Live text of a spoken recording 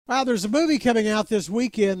Wow, there's a movie coming out this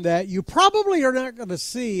weekend that you probably are not going to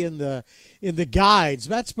see in the guides.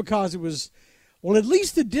 That's because it was, well, at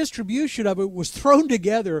least the distribution of it was thrown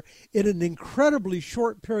together in an incredibly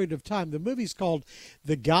short period of time. The movie's called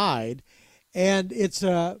The Guide, and it's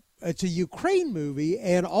a Ukraine movie,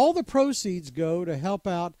 and all the proceeds go to help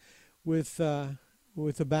out with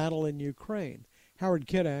the battle in Ukraine. Howard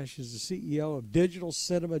Kiddash is the CEO of Digital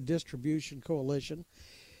Cinema Distribution Coalition,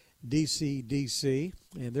 DCDC,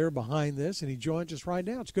 and they're behind this, and he joins us right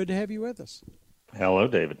now. It's good to have you with us. Hello,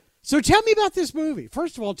 David. So tell me about this movie.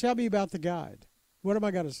 First of all, tell me about The Guide. What am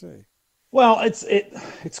I going to see? Well,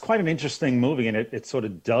 it's quite an interesting movie, and it sort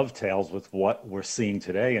of dovetails with what we're seeing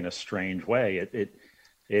today in a strange way.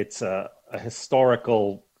 It's a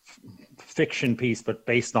historical fiction piece, but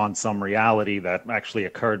based on some reality that actually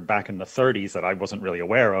occurred back in the 30s that I wasn't really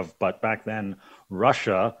aware of. But back then,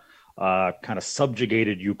 Russia kind of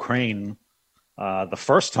subjugated Ukraine the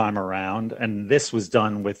first time around, and this was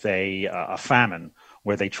done with a famine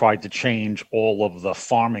where they tried to change all of the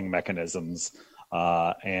farming mechanisms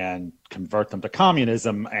and convert them to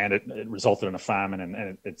communism, and it resulted in a famine.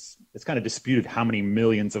 And it's kind of disputed how many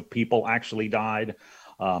millions of people actually died,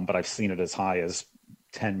 but I've seen it as high as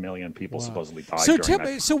 10 million people supposedly died. So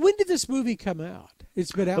during that. so when did this movie come out?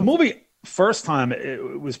 It's been out. The movie first time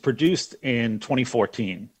it was produced in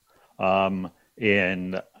 2014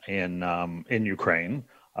 in Ukraine.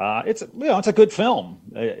 It's a good film.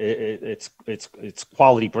 It's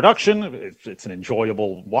quality production. It's an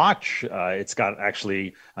enjoyable watch. It's got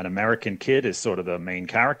actually an American kid as sort of the main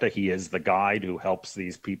character. He is the guide who helps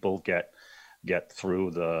these people get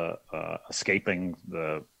through the escaping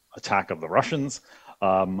the attack of the Russians.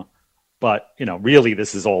 But, really,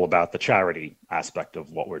 this is all about the charity aspect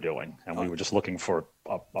of what we're doing. And we were just looking for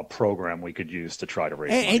a program we could use to try to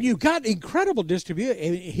raise money. And you've got incredible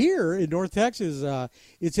distribution. Here in North Texas,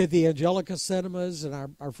 it's at the Angelica Cinemas,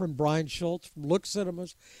 and our friend Brian Schultz from Look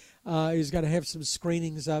Cinemas is going to have some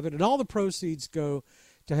screenings of it. And all the proceeds go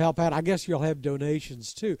to help out. I guess you'll have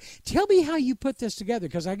donations, too. Tell me how you put this together,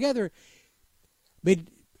 because I gather,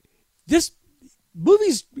 this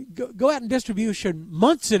movies go out in distribution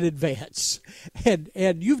months in advance,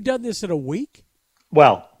 and you've done this in a week?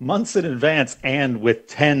 Well, months in advance, and with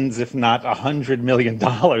tens, if not $100 million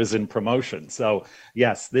in promotion. So,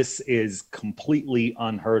 yes, this is completely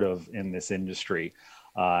unheard of in this industry.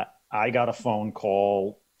 I got a phone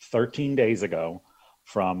call 13 days ago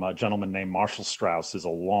from a gentleman named Marshall Strauss, who's a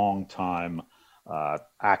longtime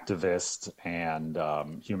activist and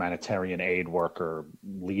humanitarian aid worker,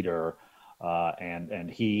 leader, and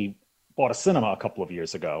he bought a cinema a couple of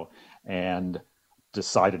years ago and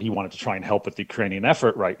decided he wanted to try and help with the Ukrainian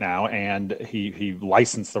effort right now. And he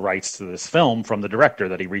licensed the rights to this film from the director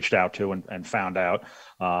that he reached out to, and found out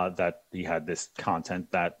that he had this content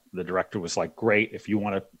that the director was like, great, if you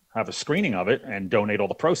want to have a screening of it and donate all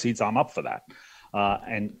the proceeds, I'm up for that.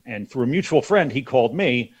 And through a mutual friend, he called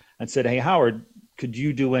me and said, hey, Howard, could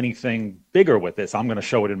you do anything bigger with this? I'm going to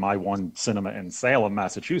show it in my one cinema in Salem,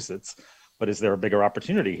 Massachusetts. But is there a bigger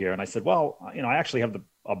opportunity here? And I said, well, I actually have the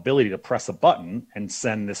ability to press a button and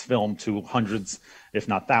send this film to hundreds, if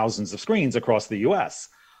not thousands of screens across the US.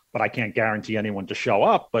 But I can't guarantee anyone to show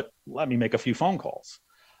up, but let me make a few phone calls.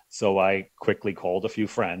 So I quickly called a few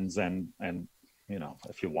friends, and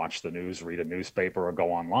if you watch the news, read a newspaper, or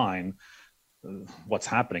go online, what's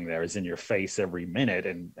happening there is in your face every minute,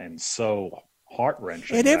 and so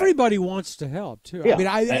heart-wrenching. And everybody wants to help, too. Yeah.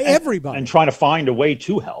 Everybody. And trying to find a way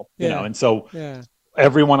to help, And so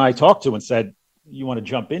everyone I talked to and said, you want to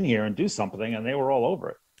jump in here and do something, and they were all over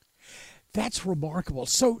it. That's remarkable.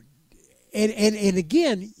 So, and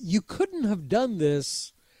again, you couldn't have done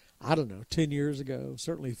this, I don't know, 10 years ago,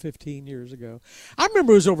 certainly 15 years ago. I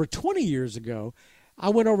remember it was over 20 years ago. I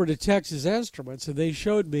went over to Texas Instruments, and they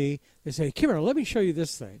showed me, they said, come here, let me show you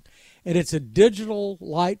this thing. And it's a digital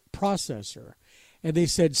light processor. And they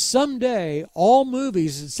said someday all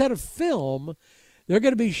movies, instead of film, they're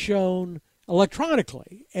going to be shown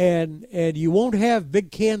electronically. And you won't have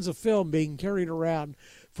big cans of film being carried around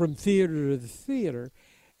from theater to the theater.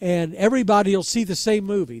 And everybody will see the same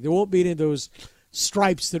movie. There won't be any of those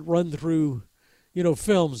stripes that run through,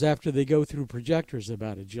 films after they go through projectors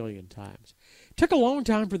about a jillion times. It took a long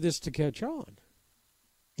time for this to catch on.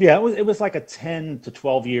 Yeah, it was like a 10 to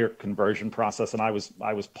 12 year conversion process, and I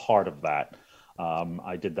was part of that.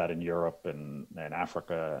 I did that in Europe and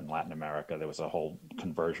Africa and Latin America. There was a whole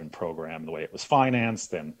conversion program, the way it was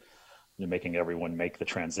financed, and making everyone make the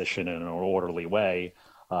transition in an orderly way.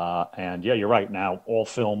 And yeah, you're right. Now, all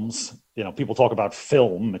films, people talk about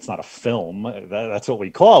film. It's not a film. That's what we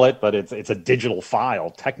call it, but it's a digital file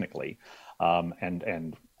technically.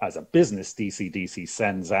 And as a business, DC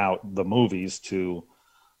sends out the movies to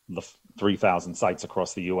the 3,000 sites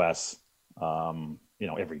across the U.S.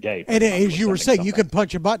 Every day. And as you were saying, you can can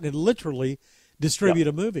punch a button and literally distribute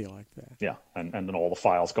a movie like that. Yeah, and then all the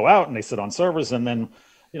files go out and they sit on servers, and then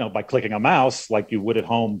by clicking a mouse like you would at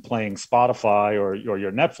home playing Spotify or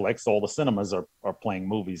your Netflix, all the cinemas are playing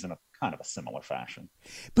movies in a kind of a similar fashion.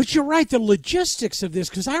 But you're right, the logistics of this,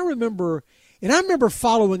 because I remember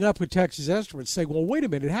following up with Texas Instruments saying, well, wait a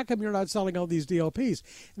minute, how come you're not selling all these DLPs?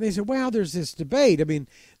 And they said, well, there's this debate. I mean,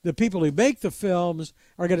 the people who make the films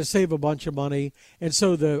are going to save a bunch of money, and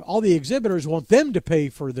so all the exhibitors want them to pay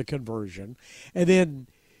for the conversion. And then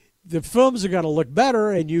the films are going to look better,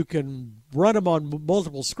 and you can run them on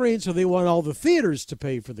multiple screens, so they want all the theaters to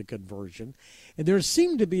pay for the conversion. And there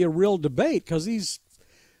seemed to be a real debate because these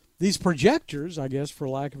projectors, I guess, for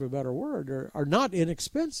lack of a better word, are not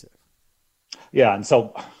inexpensive. Yeah, and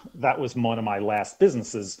so that was one of my last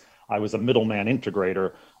businesses. I was a middleman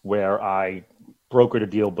integrator where I brokered a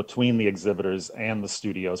deal between the exhibitors and the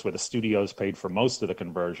studios, where the studios paid for most of the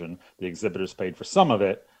conversion, the exhibitors paid for some of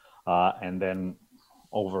it, and then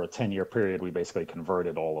over a 10-year period, we basically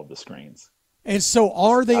converted all of the screens. And so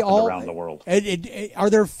are they all around the world? Are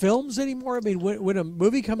there films anymore? I mean, when a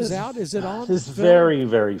movie comes out, is it on? There's very,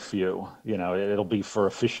 very few. It'll be for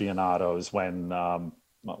aficionados. When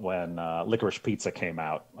Licorice Pizza came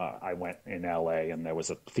out, I went in LA and there was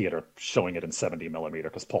a theater showing it in 70 millimeter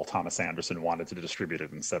because Paul Thomas Anderson wanted to distribute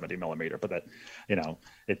it in 70 millimeter. But that,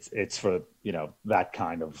 it's for, that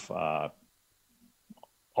kind of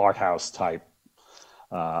art house type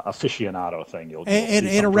aficionado thing. You'll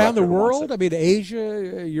and around the world, I mean,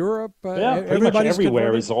 Asia, Europe, pretty much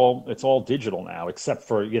everywhere it's all digital now, except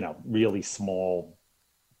for really small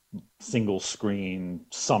single screen,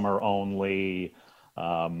 summer only,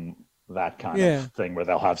 that kind of thing where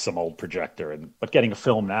they'll have some old projector. But getting a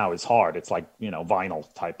film now is hard. It's like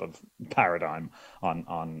vinyl type of paradigm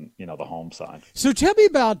on the home side. So tell me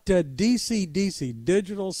about DCDC,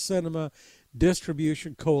 Digital Cinema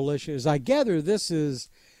Distribution Coalition. As I gather, this is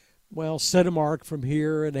Cinemark from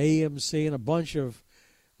here and AMC and a bunch of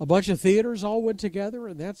theaters all went together,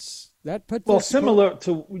 and that put similar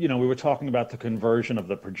to we were talking about the conversion of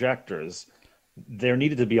the projectors. There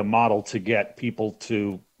needed to be a model to get people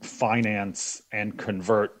to finance and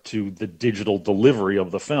convert to the digital delivery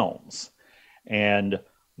of the films, and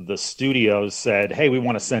the studios said, "Hey, we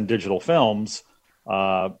want to send digital films."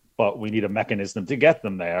 But we need a mechanism to get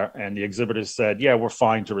them there. And the exhibitors said, yeah, we're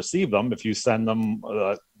fine to receive them. If you send them,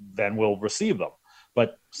 then we'll receive them.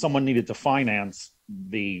 But someone needed to finance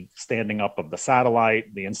the standing up of the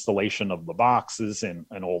satellite, the installation of the boxes and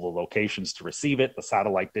all the locations to receive it, the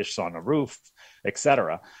satellite dish on the roof, et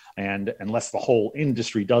cetera. And unless the whole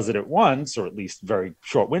industry does it at once, or at least very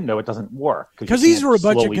short window, it doesn't work. Because these are a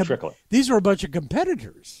bunch of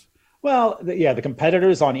competitors. Well, the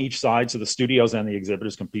competitors on each side, so the studios and the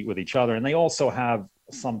exhibitors compete with each other, and they also have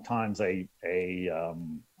sometimes an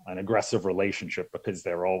aggressive relationship because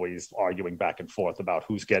they're always arguing back and forth about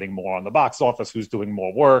who's getting more on the box office, who's doing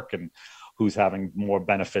more work, and who's having more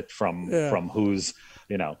benefit from who's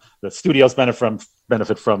the studios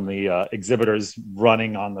benefit from the exhibitors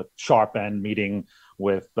running on the sharp end, meeting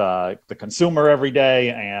with the consumer every day,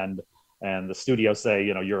 and the studios say,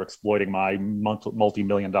 you're exploiting my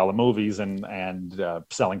multi-million-dollar movies and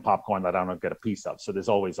selling popcorn that I don't get a piece of. So there's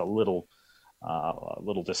always a little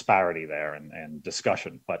disparity there and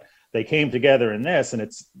discussion. But they came together in this,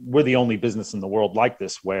 and we're the only business in the world like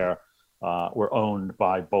this where we're owned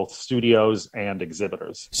by both studios and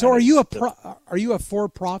exhibitors. So are you a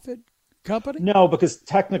for-profit company? No, because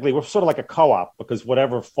technically we're sort of like a co-op, because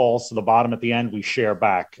whatever falls to the bottom at the end, we share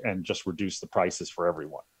back and just reduce the prices for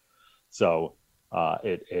everyone. So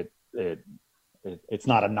it's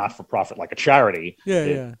not a not-for-profit like a charity.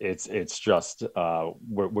 It's just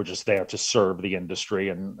we're just there to serve the industry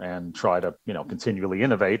and try to continually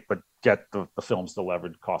innovate, but get the films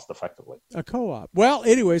delivered cost effectively. A co-op. Well,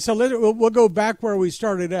 anyway, so we'll go back where we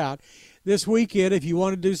started out. This weekend, if you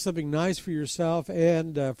want to do something nice for yourself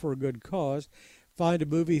and for a good cause, find a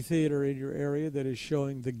movie theater in your area that is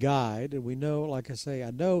showing The Guide. And we know, like I say,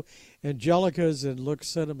 I know Angelica's and Look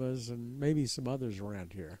Cinemas and maybe some others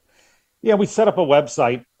around here. Yeah, we set up a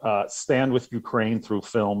website,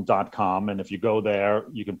 standwithukrainethroughfilm.com. And if you go there,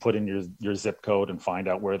 you can put in your zip code and find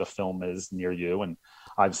out where the film is near you. And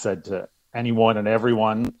I've said to anyone and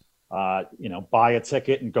everyone, buy a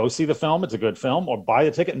ticket and go see the film. It's a good film. Or buy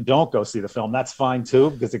the ticket and don't go see the film. That's fine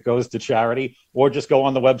too, because it goes to charity. Or just go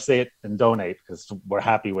on the website and donate, because we're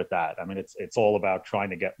happy with that. I mean, it's all about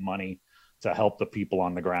trying to get money to help the people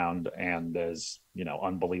on the ground. And there's,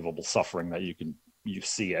 unbelievable suffering that you can you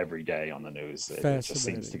see every day on the news. It just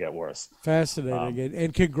seems to get worse. Fascinating.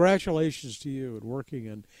 And congratulations to you in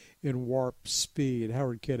working in Warp Speed.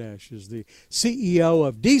 Howard Kinash is the CEO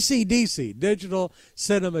of DCDC, Digital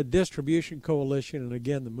Cinema Distribution Coalition. And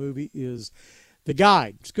again, the movie is The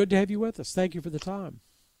Guide. It's good to have you with us. Thank you for the time.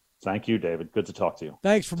 Thank you, David. Good to talk to you.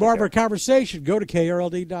 Thanks. For more of our conversation, go to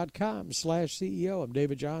krld.com/CEO. I'm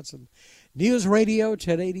David Johnson. News Radio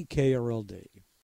 1080 KRLD.